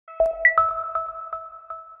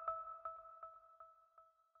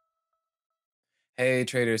Hey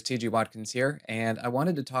traders, TG Watkins here, and I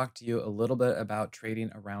wanted to talk to you a little bit about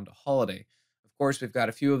trading around a holiday. Of course, we've got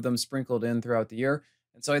a few of them sprinkled in throughout the year,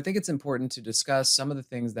 and so I think it's important to discuss some of the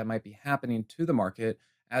things that might be happening to the market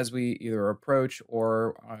as we either approach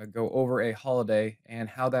or go over a holiday and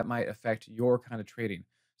how that might affect your kind of trading.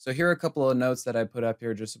 So, here are a couple of notes that I put up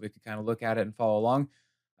here just so we could kind of look at it and follow along.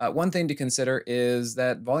 One thing to consider is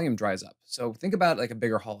that volume dries up. So think about like a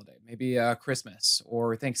bigger holiday, maybe Christmas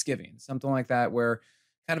or Thanksgiving, something like that, where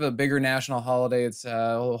kind of a bigger national holiday. It's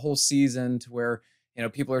a whole season to where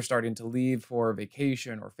people are starting to leave for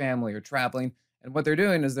vacation or family or traveling, and what they're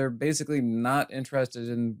doing is they're basically not interested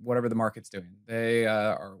in whatever the market's doing. They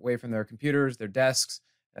are away from their computers, their desks.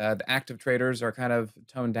 The active traders are kind of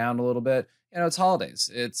toned down a little bit. It's holidays.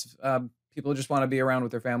 It's people just want to be around with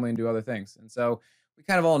their family and do other things, and so we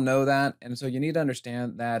kind of all know that. And so you need to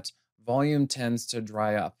understand that volume tends to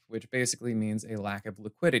dry up, which basically means a lack of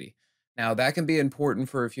liquidity. Now, that can be important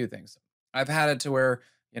for a few things. I've had it to where,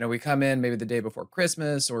 we come in maybe the day before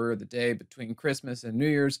Christmas or the day between Christmas and New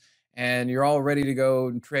Year's, and you're all ready to go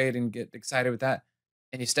and trade and get excited with that.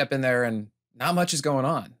 And you step in there and not much is going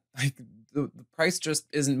on. Like the price just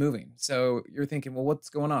isn't moving. So you're thinking, well, what's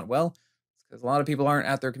going on? Well, because a lot of people aren't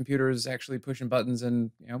at their computers actually pushing buttons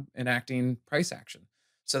and enacting price action.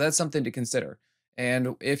 So that's something to consider.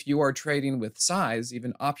 And if you are trading with size,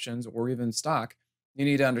 even options or even stock, you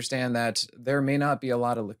need to understand that there may not be a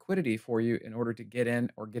lot of liquidity for you in order to get in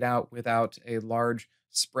or get out without a large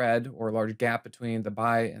spread or large gap between the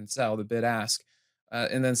buy and sell, the bid ask.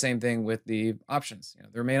 And then same thing with the options.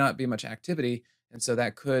 There may not be much activity, and so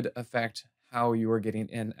that could affect how you are getting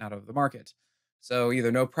in out of the market. So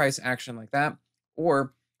either no price action like that,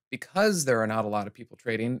 or because there are not a lot of people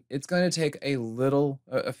trading, it's going to take a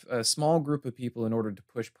small group of people in order to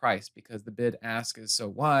push price because the bid ask is so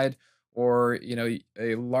wide, or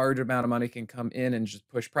a large amount of money can come in and just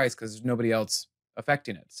push price because there's nobody else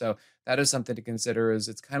affecting it. So that is something to consider. Is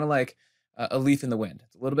it's kind of like a leaf in the wind.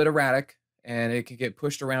 It's a little bit erratic and it can get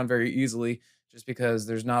pushed around very easily just because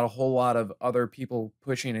there's not a whole lot of other people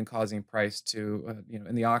pushing and causing price to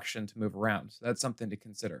in the auction to move around. So that's something to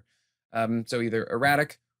consider. So either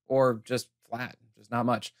erratic or just flat, just not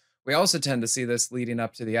much. We also tend to see this leading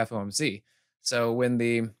up to the FOMC. So when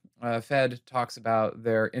the Fed talks about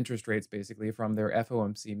their interest rates, basically from their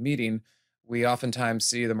FOMC meeting, we oftentimes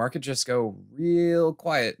see the market just go real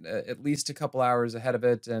quiet, at least a couple hours ahead of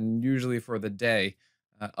it, and usually for the day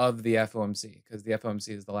of the FOMC, because the FOMC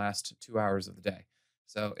is the last 2 hours of the day.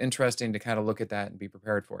 So interesting to kind of look at that and be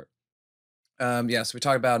prepared for it. Yes, we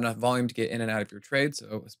talked about enough volume to get in and out of your trade.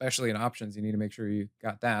 So especially in options, you need to make sure you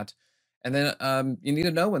got that. And then you need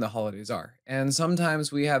to know when the holidays are. And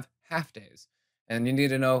sometimes we have half days, and you need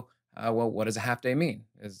to know well, what does a half day mean?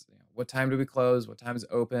 What time do we close? What time is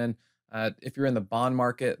it open? If you're in the bond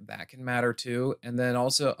market, that can matter too. And then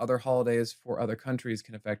also other holidays for other countries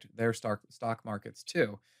can affect their stock markets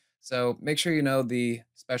too. So make sure you know the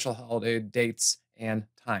special holiday dates and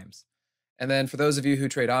times. And then for those of you who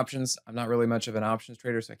trade options, I'm not really much of an options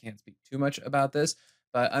trader, so I can't speak too much about this,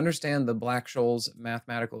 but understand the Black-Scholes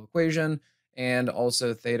mathematical equation and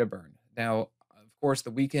also theta burn. Now, of course, the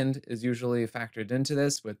weekend is usually factored into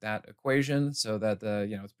this with that equation so that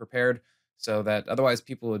it's prepared so that otherwise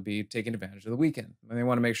people would be taking advantage of the weekend. And they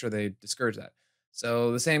want to make sure they discourage that.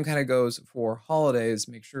 So the same kind of goes for holidays.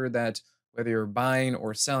 Make sure that whether you're buying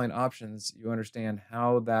or selling options, you understand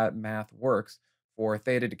how that math works for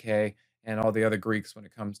theta decay and all the other Greeks when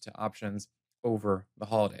it comes to options over the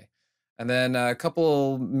holiday. And then a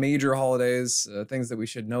couple major holidays, things that we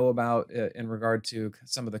should know about in regard to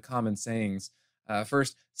some of the common sayings.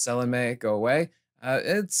 First, sell in May, go away.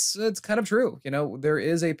 It's kind of true. There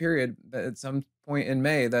is a period that at some point in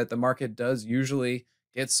May that the market does usually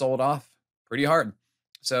get sold off pretty hard.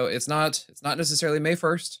 So it's not necessarily May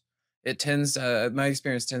 1st. It tends, my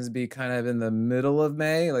experience tends to be kind of in the middle of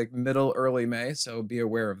May, like middle early May. So be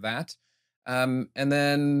aware of that. And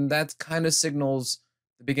then that kind of signals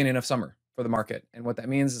the beginning of summer for the market. And what that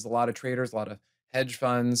means is a lot of traders, a lot of hedge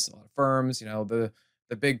funds, a lot of firms, the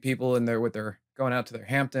big people in there with their going out to their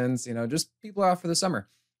Hamptons, just people out for the summer.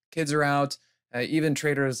 Kids are out. Even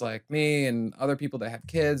traders like me and other people that have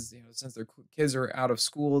kids, since their kids are out of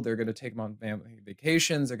school, they're going to take them on family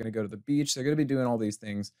vacations. They're going to go to the beach. They're going to be doing all these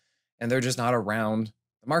things, and they're just not around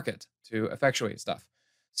the market to effectuate stuff.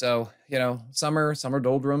 So, summer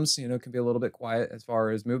doldrums, can be a little bit quiet as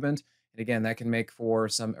far as movement. And again, that can make for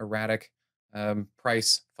some erratic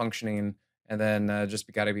price functioning. And then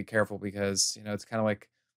just got to be careful because, it's kind of like,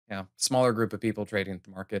 smaller group of people trading the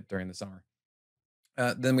market during the summer.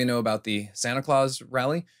 Then we know about the Santa Claus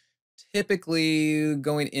rally. Typically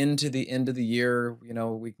going into the end of the year,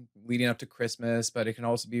 we leading up to Christmas, but it can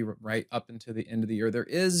also be right up into the end of the year. There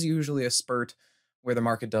is usually a spurt where the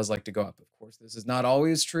market does like to go up. Of course, this is not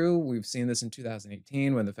always true. We've seen this in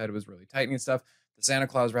 2018 when the Fed was really tightening stuff. The Santa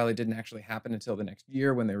Claus rally didn't actually happen until the next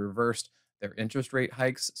year when they reversed their interest rate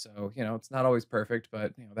hikes. So, it's not always perfect,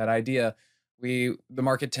 but that idea, the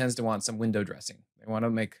market tends to want some window dressing. They want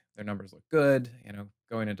to make their numbers look good,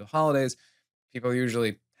 going into the holidays. People are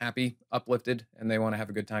usually happy, uplifted, and they want to have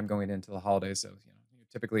a good time going into the holidays. So, you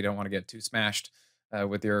typically don't want to get too smashed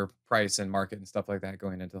with your price and market and stuff like that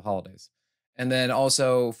going into the holidays. And then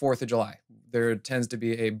also 4th of July. There tends to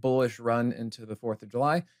be a bullish run into the 4th of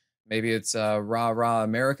July. Maybe it's a rah rah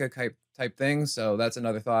America type thing. So that's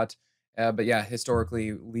another thought. But yeah,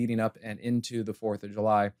 historically leading up and into the 4th of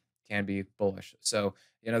July can be bullish. So,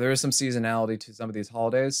 there is some seasonality to some of these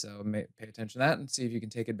holidays. So pay attention to that and see if you can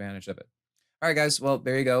take advantage of it. All right, guys. Well,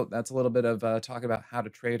 there you go. That's a little bit of talk about how to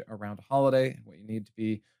trade around a holiday and what you need to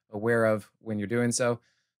be aware of when you're doing so.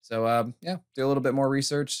 So, yeah, do a little bit more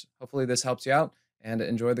research. Hopefully, this helps you out and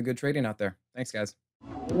enjoy the good trading out there. Thanks, guys.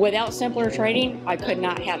 Without simpler trading, I could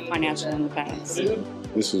not have financial independence.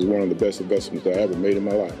 This is one of the best investments I ever made in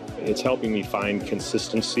my life. It's helping me find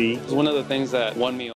consistency. It's one of the things that won me